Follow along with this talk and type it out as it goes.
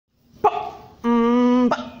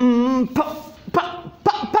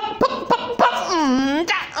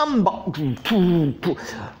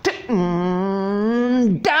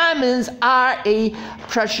Diamonds are a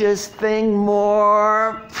precious thing,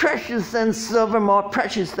 more precious than silver, more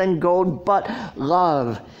precious than gold, but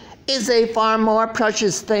love is a far more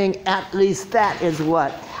precious thing. At least that is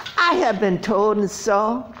what I have been told, and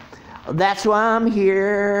so that's why I'm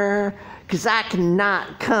here. Because I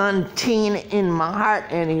cannot contain in my heart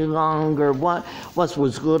any longer. What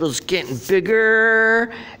was good is getting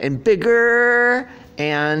bigger and bigger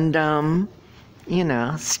and,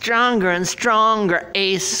 stronger and stronger.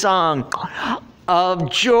 A song of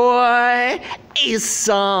joy, a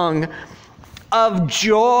song of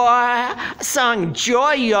joy, a song of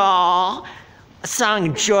joy, y'all, a song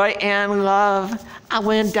of joy and love. I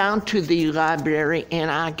went down to the library and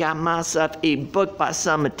I got myself a book by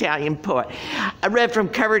some Italian poet. I read from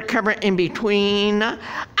cover to cover in between. I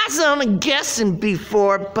was only guessing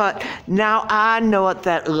before, but now I know it,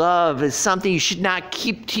 that love is something you should not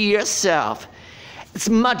keep to yourself. It's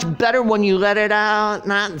much better when you let it out,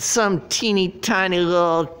 not in some teeny tiny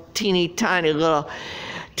little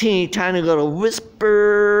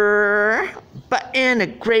whisper, but in a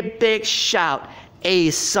great big shout. A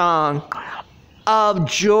song of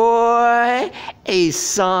joy, a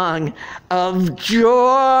song of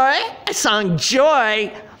joy, a song of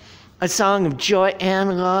joy, a song of joy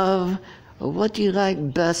and love. What do you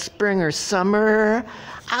like best, spring or summer?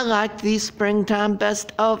 I like the springtime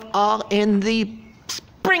best of all. In the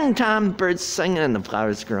springtime, birds singing and the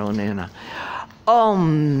flowers growing in. Oh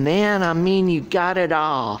man, I mean, you got it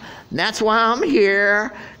all. And that's why I'm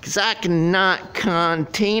here, because I cannot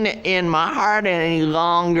contain it in my heart any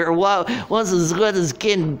longer. What's as good as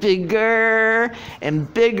getting bigger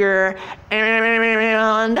and bigger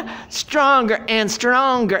and stronger and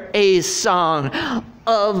stronger. A song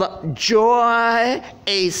of joy,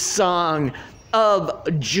 a song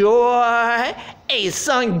of joy, a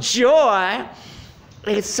song of joy,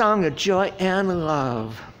 a song of joy and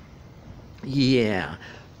love. Yeah.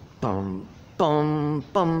 Bum, bum,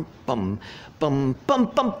 bum, bum, bum, bum,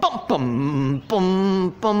 bum, bum, bum,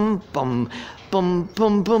 bum, bum, bum, bum,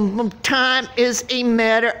 bum, bum, bum. Time is a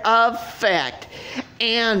matter of fact,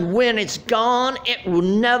 and when it's gone, it will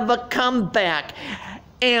never come back.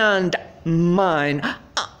 And mine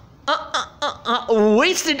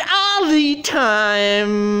wasted all the time.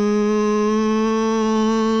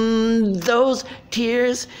 Those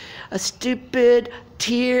tears, stupid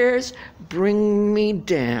tears, bring me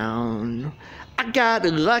down. I got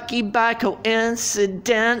lucky by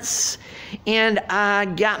coincidence, and I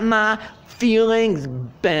got my feelings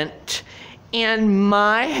bent, and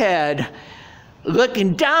my head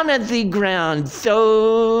looking down at the ground.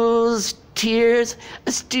 Those tears,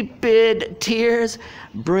 stupid tears,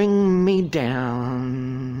 bring me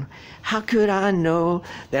down. How could I know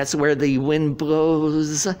that's where the wind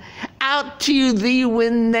blows? Out to the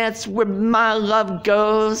wind, that's where my love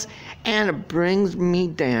goes, and it brings me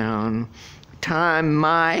down. Tie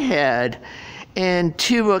my head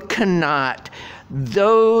into a knot.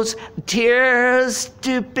 Those tears,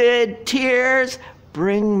 stupid tears,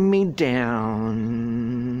 bring me down.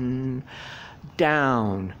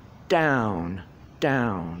 Down, down,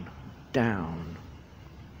 down, down.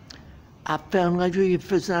 I felt like you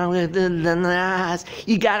first time with them eyes.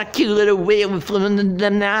 You got a cute little way with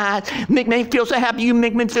them eyes. Make me feel so happy, you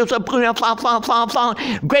make me feel so blue.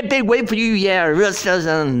 Great big way for you, yeah. Real stars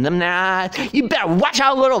on them eyes. You better watch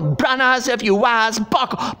out, little brown eyes, if you wise.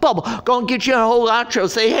 Bubble, gonna get you a whole outro.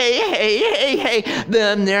 Say hey, hey, hey, hey.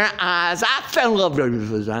 Them their eyes. I fell in love with you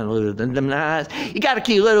first time with them eyes. You got a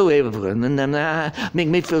cute little way with them eyes. Make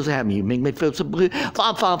me feel so happy, you make me feel so blue.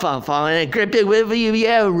 Fall. Great big way for you,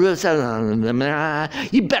 yeah. Real stars.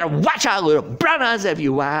 You better watch out, little brown eyes, if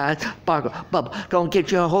you wise. Bubble, gonna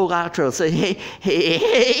get you a whole outro. Say hey, hey,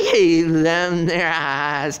 hey, hey, them their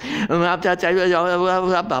eyes.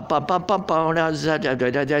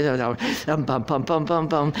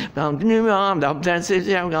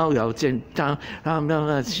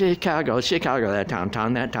 Chicago, that town.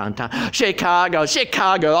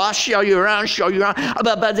 Chicago, I'll show you around. Chicago,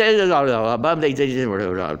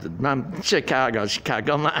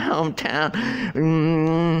 my hometown.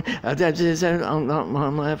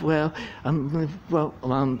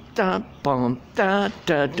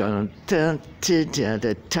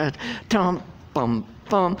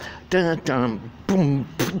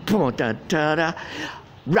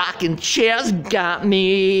 Rocking chairs got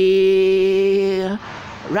me.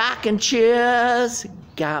 Rocking chairs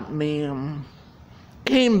got me.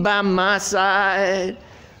 Came by my side,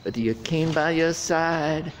 but you came by your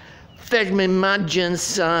side. Fetch me my gin,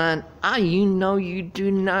 son. You know you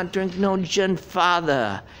do not drink no gin,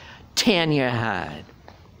 father. Tan your hide.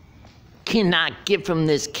 cannot get from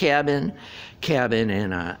this cabin,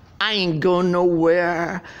 and I ain't going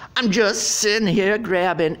nowhere. I'm just sitting here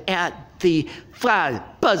grabbing at the flies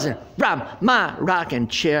buzzing round my rocking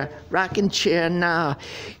chair now.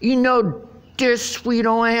 You know, dear sweet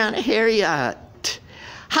old Aunt Harriet,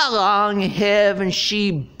 how long haven't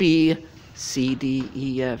she be? C, D,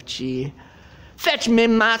 E, F, G. Fetch me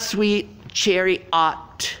my sweet cherry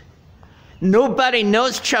ought. Nobody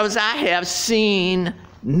knows troubles I have seen.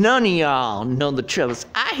 None of y'all know the troubles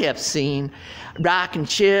I have seen. Rocking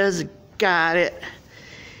chairs got it.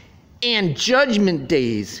 And judgment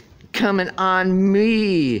day's coming on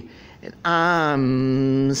me. And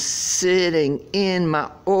I'm sitting in my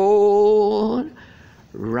old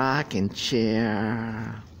rocking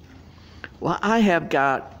chair. Well, I have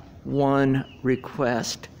got one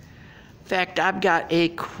request. In fact, I've got a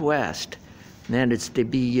quest. And that is to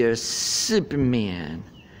be your Superman.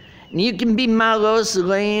 And you can be my Lois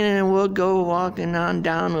Lane, and we'll go walking on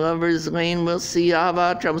down Lover's Lane. We'll see all of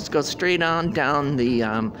our troubles go straight on down the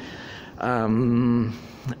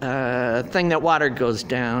thing that water goes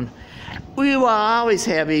down. We will always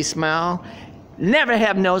have a smile, never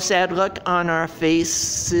have no sad look on our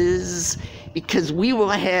faces, because we will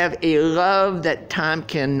have a love that time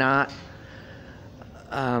cannot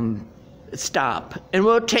stop. And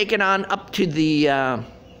we'll take it on up to the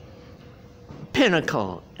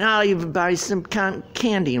pinnacle. And I'll even buy some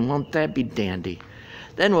candy, and won't that be dandy?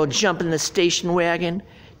 Then we'll jump in the station wagon,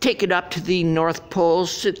 take it up to the North Pole,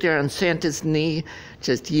 sit there on Santa's knee,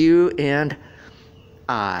 just you and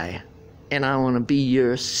I. And I want to be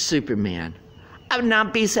your Superman. I would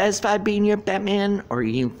not be satisfied being your Batman or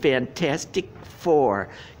your Fantastic Four,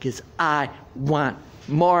 because I want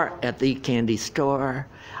more at the candy store.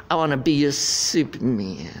 I want to be your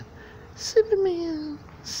Superman. Superman,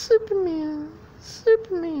 Superman,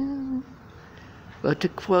 Superman. But to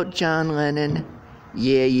quote John Lennon,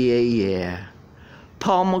 yeah, yeah, yeah.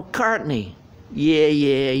 Paul McCartney, yeah,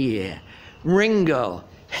 yeah, yeah. Ringo,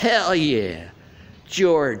 hell yeah.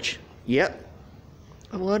 George, yep.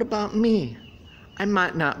 What about me? I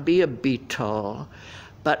might not be a Beatle,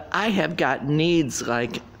 but I have got needs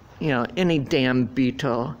like, any damn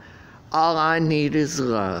Beatle. All I need is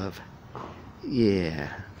love. Yeah.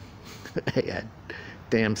 Yeah,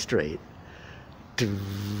 damn straight. Do,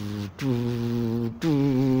 do,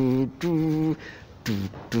 do, do. Do,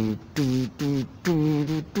 do, do, do, do,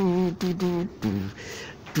 do, do, do, do.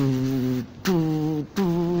 Do, do, do,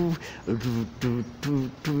 do, do,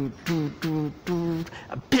 do, do, do, do.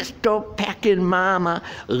 A pistol packing mama,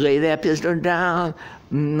 lay that pistol down.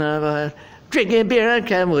 Drinking beer and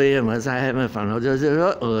Ken Williams, I having fun.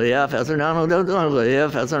 Yeah, faster down, yeah,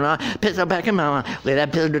 faster down. Pistol packing mama, lay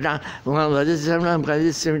that pistol down.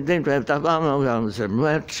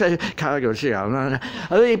 Cargo shell.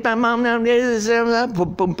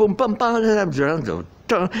 Boom, boom, boom, boom.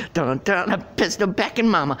 Dun, dun, dun, a pistol back in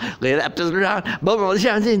mama, lay that pistol down, boom, boom,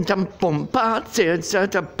 boom, boom,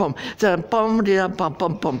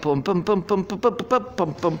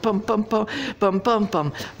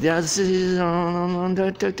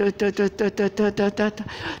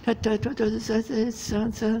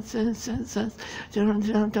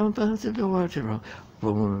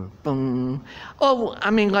 boom, Oh, I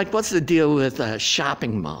mean, like, what's the deal with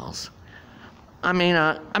shopping malls? I mean,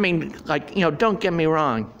 don't get me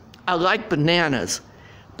wrong. I like bananas,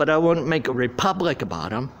 but I wouldn't make a republic about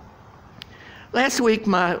them. Last week,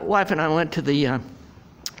 my wife and I went to the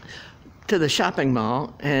shopping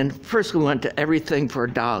mall, and first we went to everything for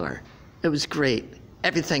 $1. It was great.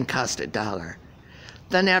 Everything cost $1.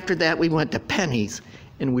 Then after that, we went to Penny's,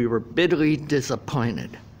 and we were bitterly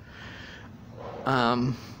disappointed.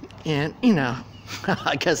 And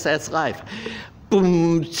I guess that's life.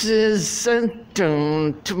 Boom,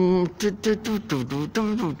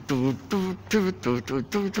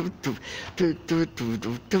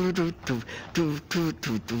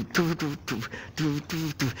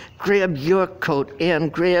 grab your coat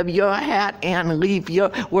and grab your hat and leave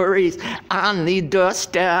your worries on the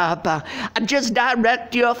doorstep. Just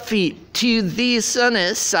direct your feet to the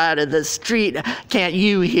sunny side of the street. Can't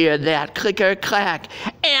you hear that clicker clack?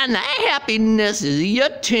 And the happiness is your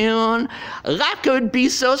tune. Life could be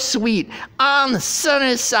so sweet on the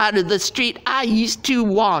sunny side of the street. I used to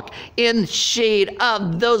walk in the shade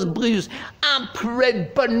of those blues on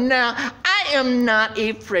parade, but now I am not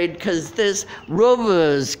afraid, 'cause this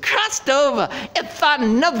rover's crossed over. If I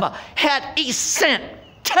never had a cent,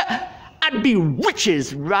 I'd be rich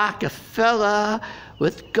as Rockefeller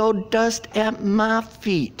with gold dust at my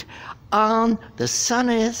feet on the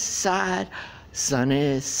sunny side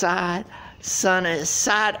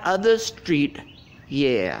of the street.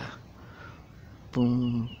 Yeah.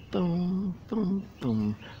 boom, boom, boom,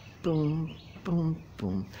 boom, boom, boom,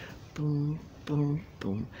 boom, boom, boom,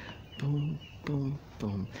 boom, boom, boom,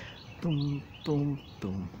 boom, boom, boom,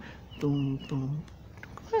 boom, boom, boom.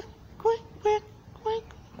 Quack, quack, quack, quack,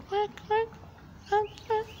 quack, quack, quack,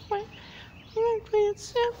 quack, quack.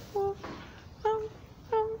 It's simple.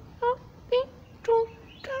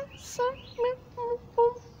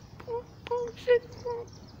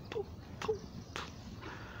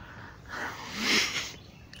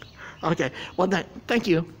 Okay, well, thank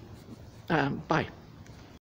you. Bye.